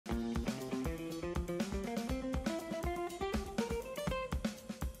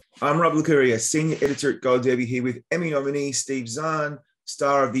I'm Rob Licuria, Senior Editor at Gold Derby, here with Emmy nominee Steve Zahn,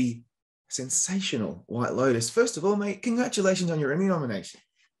 star of the sensational White Lotus. First of all, mate, congratulations on your Emmy nomination.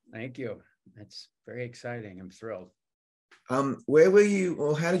 Thank you. That's very exciting. I'm thrilled. Where were you,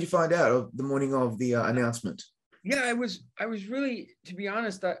 or how did you find out of the morning of the announcement? Yeah, I was really, to be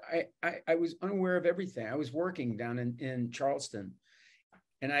honest, I was unaware of everything. I was working down in Charleston,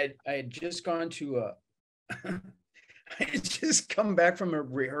 and I had just gone to I had just come back from a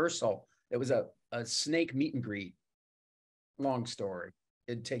rehearsal. It was a snake meet and greet. Long story.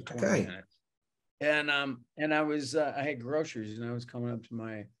 It'd take 20 minutes. And I was I had groceries, and I was coming up to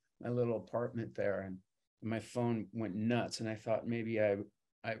my little apartment there, and my phone went nuts, and I thought maybe I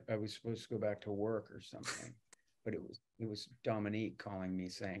was supposed to go back to work or something. But it was Dominique calling me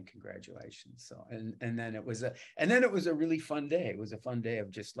saying congratulations. So and then it was a really fun day. It was a fun day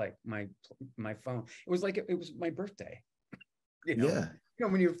of just like my phone. It was like it was my birthday. You know? Yeah. You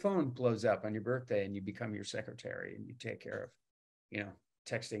know, when your phone blows up on your birthday and you become your secretary and you take care of,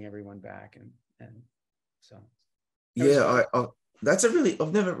 texting everyone back and so. Yeah, that's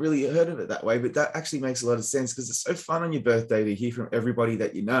I've never really heard of it that way, but that actually makes a lot of sense because it's so fun on your birthday to hear from everybody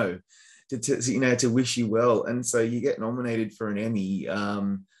that you know. To wish you well, and so you get nominated for an Emmy.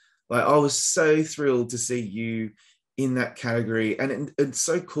 Like I was so thrilled to see you in that category, and it's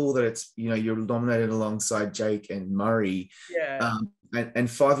so cool that it's you're nominated alongside Jake and Murray. Yeah.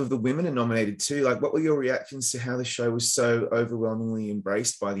 And 5 of the women are nominated too. Like, what were your reactions to how the show was so overwhelmingly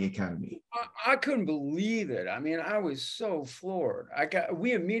embraced by the Academy? I couldn't believe it. I mean, I was so floored.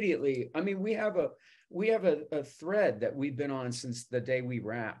 We immediately. I mean, we have a thread that we've been on since the day we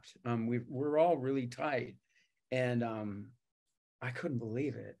wrapped. We're all really tight, and I couldn't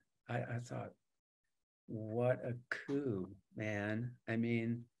believe it. I thought, what a coup, man! I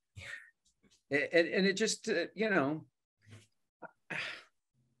mean, it just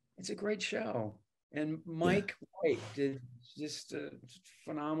it's a great show, and Mike White did just a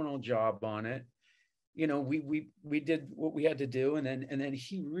phenomenal job on it. We did what we had to do, and then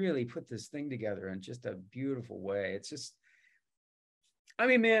he really put this thing together in just a beautiful way. It's just, I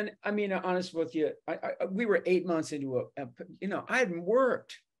mean, man, honest with you, we were 8 months into I hadn't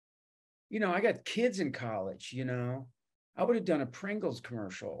worked. I got kids in college. I would have done a Pringles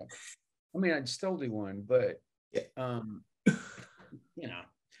commercial. I mean, I'd still do one, but I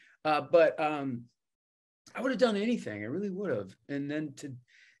would have done anything. I really would have, and then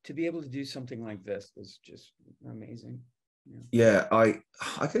to be able to do something like this was just amazing. Yeah, I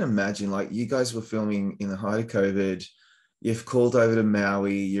can imagine, like, you guys were filming in the height of COVID. You've called over to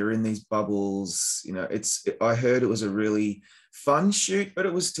Maui. You're in these bubbles. I heard it was a really fun shoot, but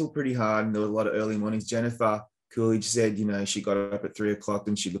it was still pretty hard, and there were a lot of early mornings. Jennifer Coolidge said, she got up at 3 o'clock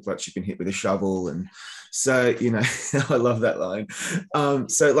and she looked like she'd been hit with a shovel. And so, I love that line.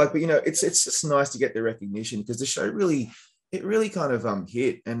 But it's just nice to get the recognition because the show really kind of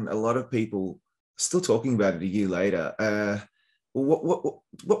hit, and a lot of people are still talking about it a year later.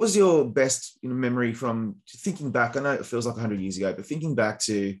 What was your best memory from thinking back? I know it feels like 100 years ago, but thinking back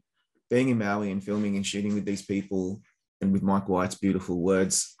to being in Maui and filming and shooting with these people and with Mike White's beautiful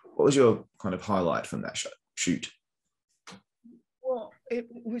words, what was your kind of highlight from that shoot? Well, it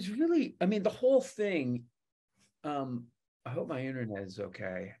was really, the whole thing. I hope my internet is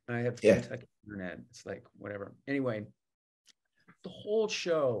okay. I have Kentucky internet. It's like whatever. Anyway, the whole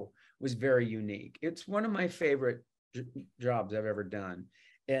show was very unique. It's one of my favorite jobs I've ever done,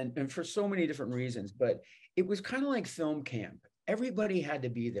 and for so many different reasons. But it was kind of like film camp. Everybody had to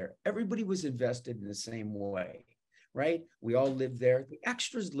be there. Everybody was invested in the same way, right? We all lived there. The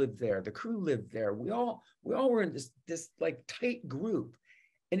extras lived there. The crew lived there. We all were in this like tight group,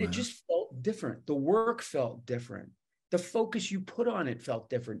 and it just felt different. The work felt different. The focus you put on it felt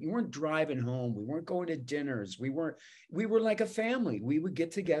different. You weren't driving home. We weren't going to dinners. We were like a family. We would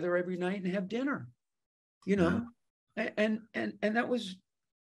get together every night and have dinner, and that was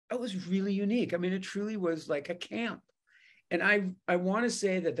really unique. I mean, it truly was like a camp. And I want to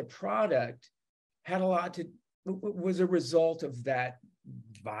say that the product had a lot was a result of that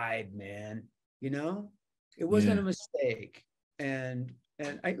vibe, man. It wasn't a mistake. And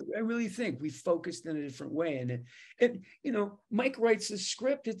I really think we focused in a different way. And Mike writes a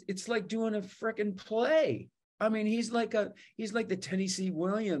script. It's like doing a freaking play. I mean, he's like the Tennessee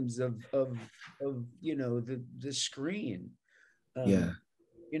Williams of the screen.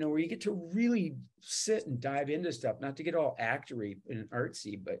 Where you get to really sit and dive into stuff, not to get all actory and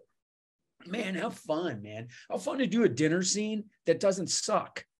artsy, but man, how fun, man. How fun to do a dinner scene that doesn't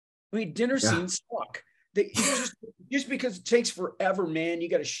suck. I mean, dinner scenes suck. Just because it takes forever, man, you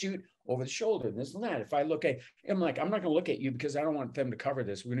got to shoot over the shoulder, and this and that. If I look at, I'm like, I'm not going to look at you because I don't want them to cover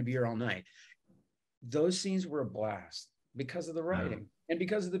this. We're going to be here all night. Those scenes were a blast because of the writing and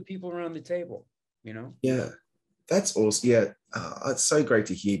because of the people around the table, you know? Yeah, that's awesome. Yeah, it's so great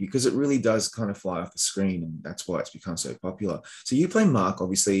to hear because it really does kind of fly off the screen, and that's why it's become so popular. So you play Mark,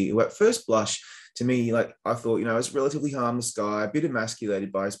 obviously, who at first blush, to me, like I thought, you know, it's a relatively harmless guy, a bit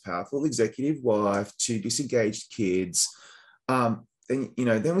emasculated by his powerful executive wife, two disengaged kids. Then, you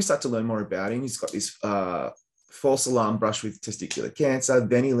know, then we start to learn more about him. He's got this false alarm brush with testicular cancer.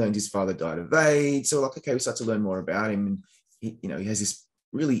 Then he learned his father died of AIDS. So like, okay, we start to learn more about him. And, he, you know, he has this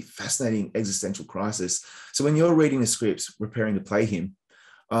really fascinating existential crisis. So when you're reading the scripts, preparing to play him,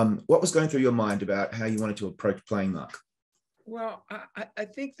 what was going through your mind about how you wanted to approach playing Mark? Well, I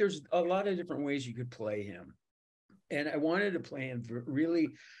think there's a lot of different ways you could play him. And I wanted to play him for really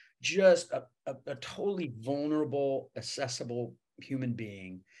just a totally vulnerable, accessible human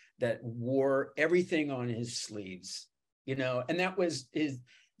being that wore everything on his sleeves, you know, and that was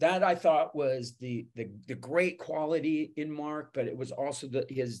that I thought was the great quality in Mark, but it was also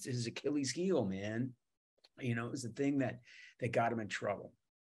his Achilles heel, man. You know, it was the thing that got him in trouble.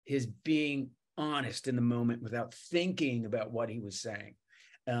 His being honest in the moment without thinking about what he was saying.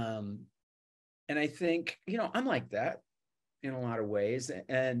 And I think, you know, I'm like that in a lot of ways.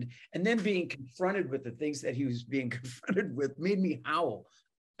 And then being confronted with the things that he was being confronted with made me howl.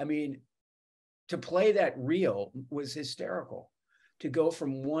 I mean, to play that real was hysterical. To go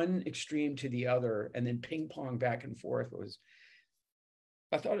from one extreme to the other and then ping pong back and forth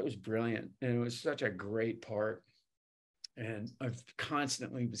I thought it was brilliant. And it was such a great part. And I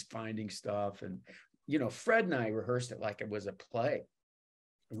constantly was finding stuff. And, you know, Fred and I rehearsed it like it was a play.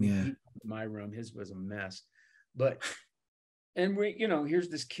 In my room, his was a mess. But, and we, you know, here's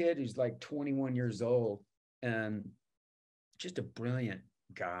this kid who's like 21 years old and just a brilliant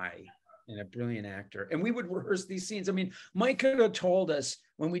guy and a brilliant actor. And we would rehearse these scenes. I mean, Mike could have told us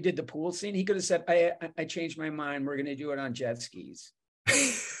when we did the pool scene, he could have said, I changed my mind. We're going to do it on jet skis.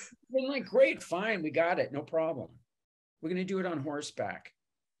 Been like, great, fine. We got it. No problem. We're going to do it on horseback.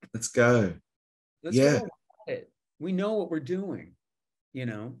 Let's go. Let's go. We know what we're doing, you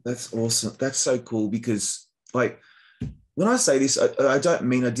know? That's awesome. That's so cool because, like, when I say this, I don't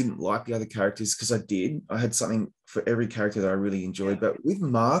mean I didn't like the other characters because I did. I had something for every character that I really enjoyed. But with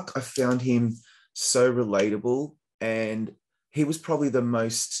Mark, I found him so relatable, and he was probably the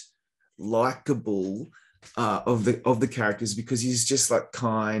most likable of the characters because he's just like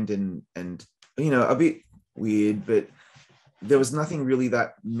kind and you know, a bit weird, but there was nothing really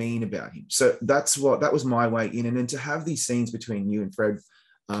that mean about him. So that was my way in. And then to have these scenes between you and Fred,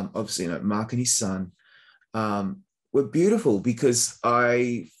 obviously, you know, Mark and his son, were beautiful because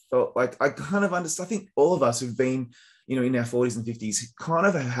I felt like I kind of understand. I think all of us who've been, you know, in our 40s and 50s kind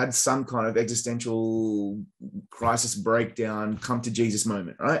of had some kind of existential crisis breakdown, come to Jesus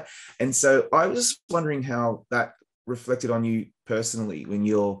moment, right? And so I was wondering how that reflected on you personally when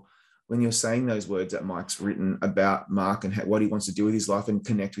you're saying those words that Mike's written about Mark and what he wants to do with his life and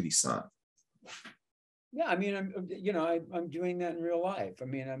connect with his son. Yeah, I mean, I'm doing that in real life. I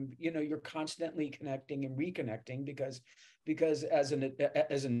mean, you're constantly connecting and reconnecting because as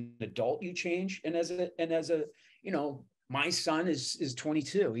an adult you change, and as a you know, my son is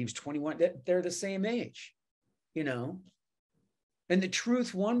 22. He was 21. They're the same age, you know. And the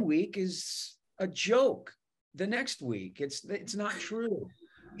truth one week is a joke. The next week, it's not true,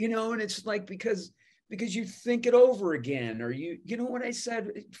 you know. And it's like because you think it over again, or you know what I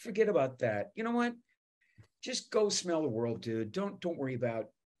said. Forget about that. You know what? Just go smell the world, dude. Don't worry about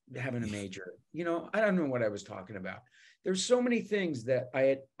having a major. You know, I don't know what I was talking about. There's so many things that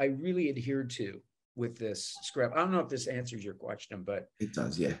I really adhered to with this script. I don't know if this answers your question, but it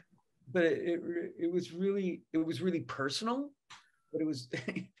does, yeah. But it was really personal, but it was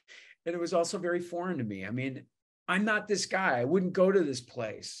and it was also very foreign to me. I mean, I'm not this guy. I wouldn't go to this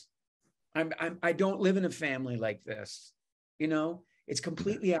place. I don't live in a family like this, you know. It's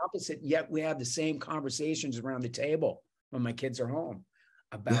completely opposite, yet we have the same conversations around the table when my kids are home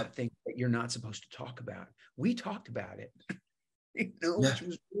about things that you're not supposed to talk about. We talked about it, you know, which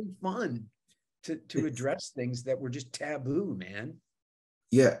was really fun to address things that were just taboo, man.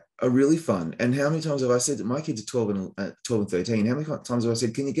 Yeah, are really fun. And how many times have I said that my kids are 12 and 13? How many times have I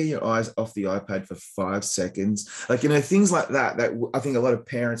said, can you get your eyes off the iPad for 5 seconds? Like, you know, things like that I think a lot of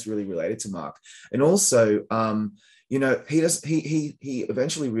parents really related to Mark. And also, you know, he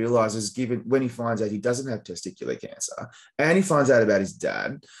eventually realizes, given when he finds out he doesn't have testicular cancer and he finds out about his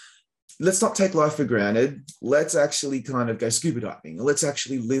dad, let's not take life for granted. Let's actually kind of go scuba diving. Let's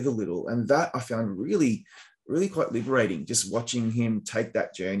actually live a little. And that I found really really quite liberating, just watching him take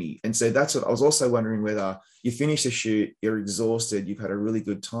that journey. And so that's what I was also wondering, whether you finish the shoot, you're exhausted, you've had a really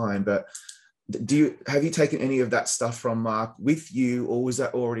good time, but have you taken any of that stuff from Mark with you, or was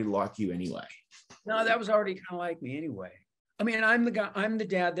that already like you anyway? No, that was already kind of like me anyway. I mean, I'm the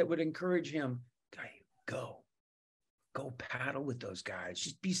dad that would encourage him, go paddle with those guys.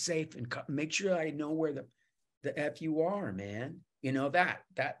 Just be safe and make sure I know where the F you are, man. You know,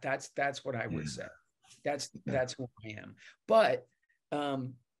 that's what I would say. That's who I am. But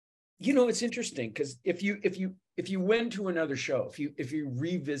you know, it's interesting because if you went to another show, if you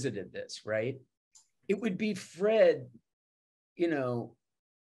revisited this, right, it would be Fred, you know,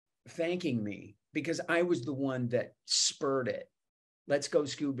 thanking me because I was the one that spurred it. Let's go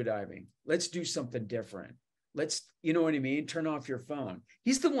scuba diving. Let's do something different. Let's, you know what I mean? Turn off your phone.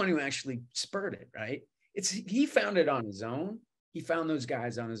 He's the one who actually spurred it, right? He found it on his own. He found those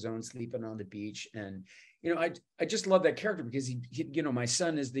guys on his own sleeping on the beach. And, you know, I just love that character because he you know, my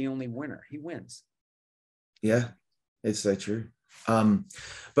son is the only winner. He wins. Yeah, it's so true.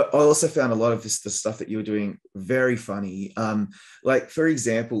 But I also found a lot of the stuff that you were doing very funny. Like, for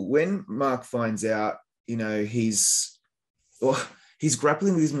example, when Mark finds out, you know, he's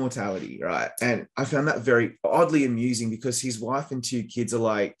grappling with his mortality, right? And I found that very oddly amusing because his wife and 2 kids are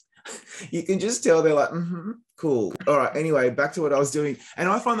like, you can just tell they're like, cool. All right. Anyway, back to what I was doing. And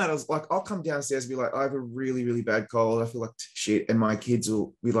I find that I was like, I'll come downstairs and be like, I have a really, really bad cold. I feel like shit. And my kids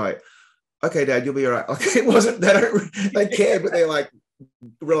will be like, okay, Dad, you'll be all right. Like, it wasn't, they care, but they're like,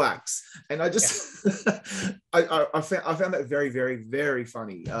 relax. And I just, I found that very, very, very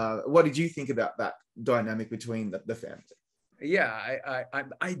funny. What did you think about that dynamic between the family? Yeah,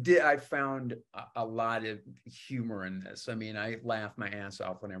 I did. I found a lot of humor in this. I mean, I laughed my ass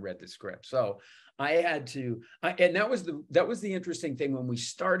off when I read the script. So I had to, and that was the interesting thing when we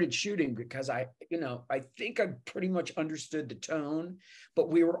started shooting, because I think I pretty much understood the tone, but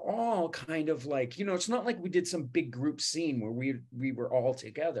we were all kind of like, you know, it's not like we did some big group scene where we were all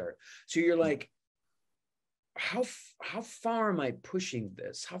together. So you're like, how far am I pushing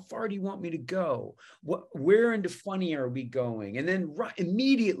this? How far do you want me to go? Where into funny are we going? And then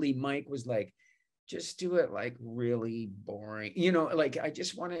immediately Mike was like, just do it like really boring. You know, like, I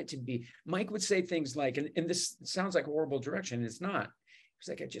just want it to be, Mike would say things like, and this sounds like a horrible direction. It's not. He's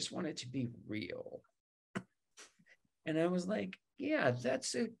like, I just want it to be real. And I was like, yeah,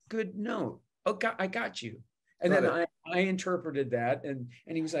 that's a good note. Okay, I got you. And then I interpreted that, and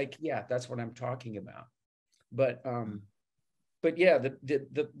he was like, yeah, that's what I'm talking about. But yeah,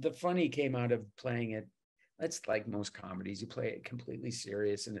 the funny came out of playing it. That's like most comedies. You play it completely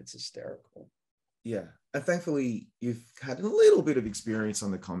serious and it's hysterical. Yeah. And thankfully you've had a little bit of experience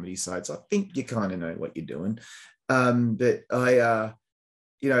on the comedy side, so I think you kind of know what you're doing. But I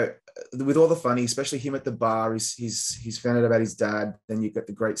you know, with all the funny, especially him at the bar, he's found out about his dad. Then you've got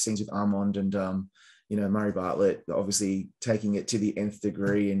the great scenes with Armand and you know, Murray Bartlett, obviously taking it to the nth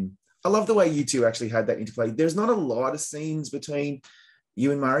degree. And I love the way you two actually had that interplay. There's not a lot of scenes between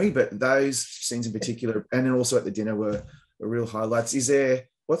you and Murray, but those scenes in particular, and then also at the dinner, were real highlights. Is there,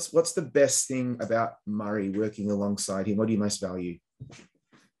 what's the best thing about Murray working alongside him? What do you most value?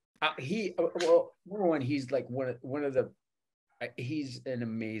 Well, number one, he's like one of the, he's an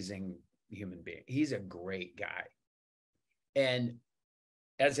amazing human being. He's a great guy. And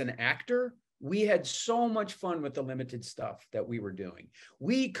as an actor, we had so much fun with the limited stuff that we were doing.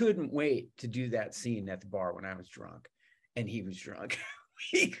 We couldn't wait to do that scene at the bar when I was drunk and he was drunk.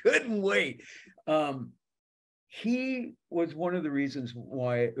 We couldn't wait. He was one of the reasons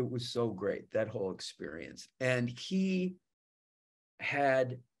why it was so great, that whole experience. And he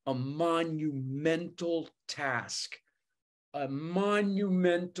had a monumental task, a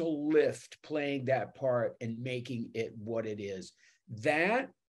monumental lift playing that part and making it what it is. That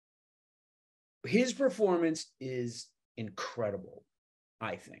his performance is incredible,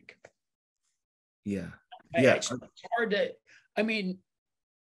 I think. Yeah. It's hard to, I mean,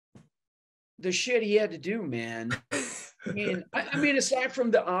 the shit he had to do, man. I mean, aside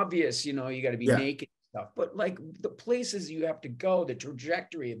from the obvious, you know, you got to be naked and stuff, but like the places you have to go, the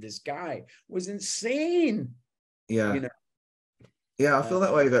trajectory of this guy was insane. Yeah. You know? Yeah, I feel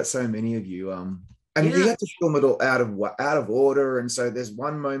that way about so many of you. And you have to film it all out of order. And so there's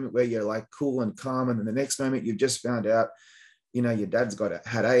one moment where you're like cool and calm, and then the next moment you've just found out, you know, your dad's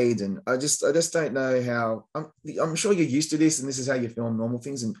had AIDS, and I just don't know how. I'm sure you're used to this, and this is how you film normal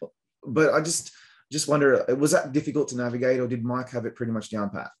things. But I just wonder, was that difficult to navigate, or did Mike have it pretty much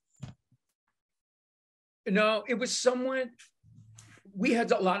down pat? No, it was somewhat. We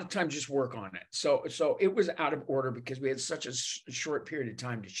had a lot of time to just work on it, so it was out of order because we had such a short period of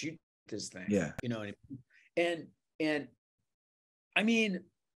time to shoot this thing. Yeah, you know what I mean? and I mean,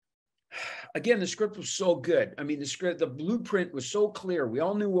 again, the script was so good. I mean, the blueprint was so clear. We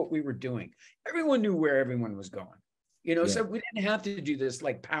all knew what we were doing. Everyone knew where everyone was going. You know, so we didn't have to do this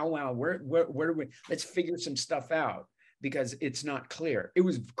like powwow. Where do we? Let's figure some stuff out because it's not clear. It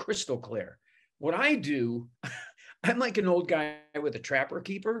was crystal clear. What I do, I'm like an old guy with a trapper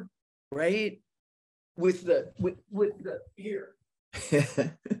keeper, right? With the here.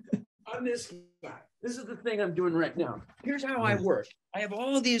 I'm this guy. This is the thing I'm doing right now. Here's how I work. I have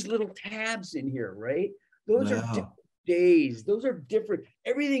all these little tabs in here, right? Those are different days. Those are different.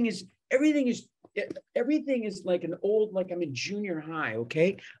 Everything is like an old, like I'm in junior high,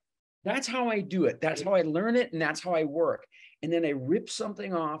 okay? That's how I do it. That's how I learn it, and that's how I work. And then I rip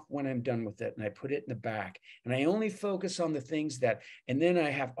something off when I'm done with it, and I put it in the back. And I only focus on the things that, and then I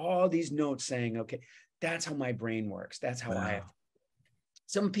have all these notes saying, okay, that's how my brain works. That's how I have.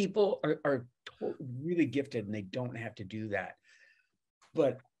 Some people are really gifted and they don't have to do that.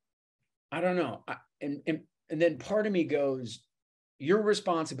 But I don't know. And then part of me goes, your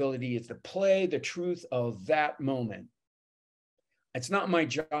responsibility is to play the truth of that moment. It's not my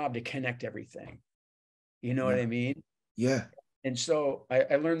job to connect everything. You know what I mean? Yeah. And so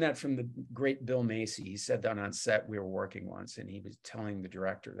I learned that from the great Bill Macy. He said that on set. We were working once and he was telling the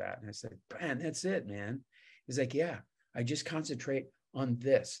director that. And I said, man, that's it, man. He's like, yeah, I just concentrate on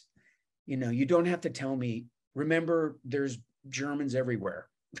this. You know, you don't have to tell me, remember, there's Germans everywhere.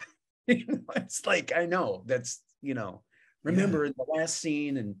 You know, it's like, I know that's, you know, remember in the last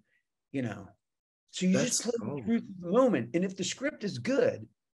scene and, you know, so you just play the truth of the moment. And if the script is good,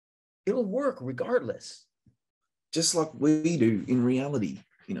 it'll work regardless. Just like we do in reality,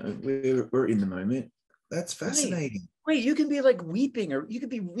 you know, we're in the moment. That's fascinating. Right. You can be like weeping or you could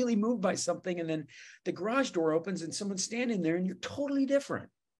be really moved by something. And then the garage door opens and someone's standing there and you're totally different.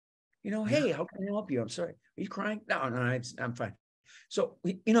 You know, hey, how can I help you? I'm sorry. Are you crying? No, I'm fine. So,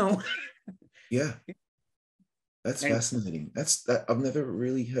 you know. Yeah. That's fascinating. I've never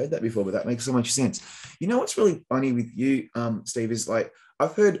really heard that before, but that makes so much sense. You know, what's really funny with you, Steve, is like,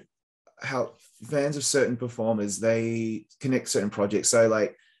 I've heard how fans of certain performers, they connect certain projects. So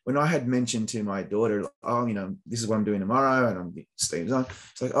like when I had mentioned to my daughter, oh, you know, this is what I'm doing tomorrow, and I'm Steve Zahn.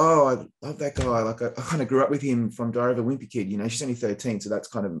 It's like, oh, I love that guy. Like I kind of grew up with him from Diary of a Wimpy Kid. You know, she's only 13, so that's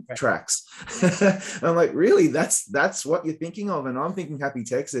kind of tracks. And I'm like, really? That's what you're thinking of? And I'm thinking Happy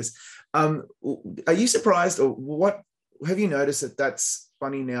Texas. Are you surprised, or what have you noticed that that's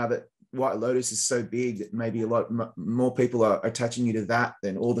funny now that White Lotus is so big that maybe a lot more people are attaching you to that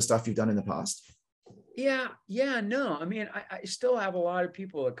than all the stuff you've done in the past? No. I mean, I still have a lot of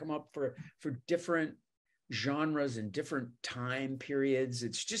people that come up for different genres and different time periods.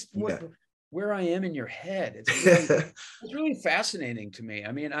 It's just where I am in your head. It's really fascinating to me.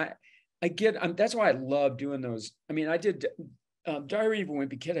 I mean, that's why I love doing those. I mean, I did Diary of a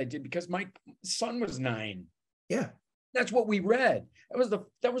Wimpy Kid. I did because my son was 9. Yeah. That's what we read. That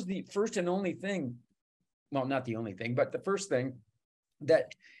was the first and only thing. Well, not the only thing, but the first thing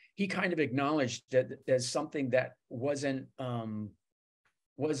that he kind of acknowledged that as something that wasn't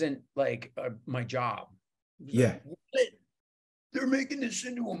like my job. Yeah. Like, they're making this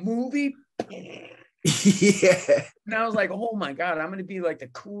into a movie. Yeah. And I was like, oh my God, I'm going to be like the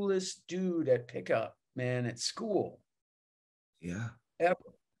coolest dude at pickup, man, at school. Yeah. Ever.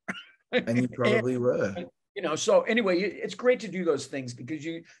 And you probably were. You know, so anyway, it's great to do those things because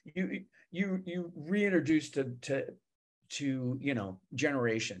you reintroduce to you know,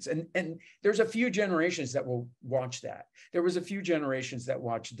 generations, and there's a few generations that will watch that. There was a few generations that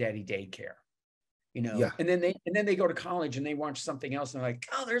watch Daddy Daycare, you know, and then they go to college and they watch something else and they're like,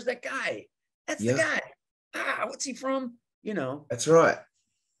 oh, there's that guy. That's the guy. What's he from? You know. That's right.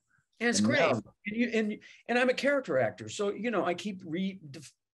 And it's great. And I'm a character actor, so you know, I keep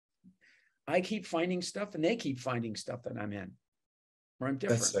finding stuff and they keep finding stuff that I'm in where I'm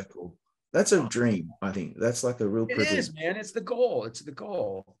different. That's so cool. That's a dream. I think that's like a real privilege. It is, man. It's the goal. It's the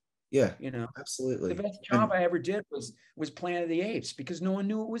goal. Yeah, you know, absolutely. The best job I ever did was Planet of the Apes because no one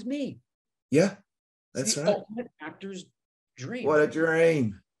knew it was me. Yeah, that's right. Ultimate actor's dream. What a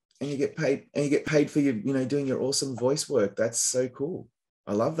dream. And you get paid for your, you know, doing your awesome voice work. That's so cool.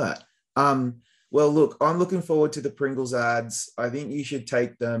 I love that. Well, look, I'm looking forward to the Pringles ads. I think you should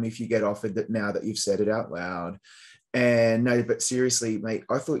take them if you get offered that now that you've said it out loud. And no, but seriously, mate,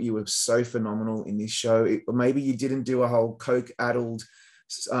 I thought you were so phenomenal in this show. Maybe you didn't do a whole coke-addled,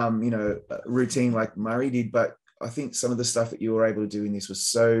 you know, routine like Murray did, but I think some of the stuff that you were able to do in this was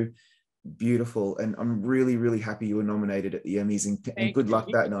so beautiful. And I'm really, really happy you were nominated at the Emmys, and good luck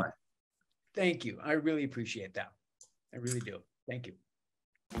that night. Thank you. I really appreciate that. I really do. Thank you.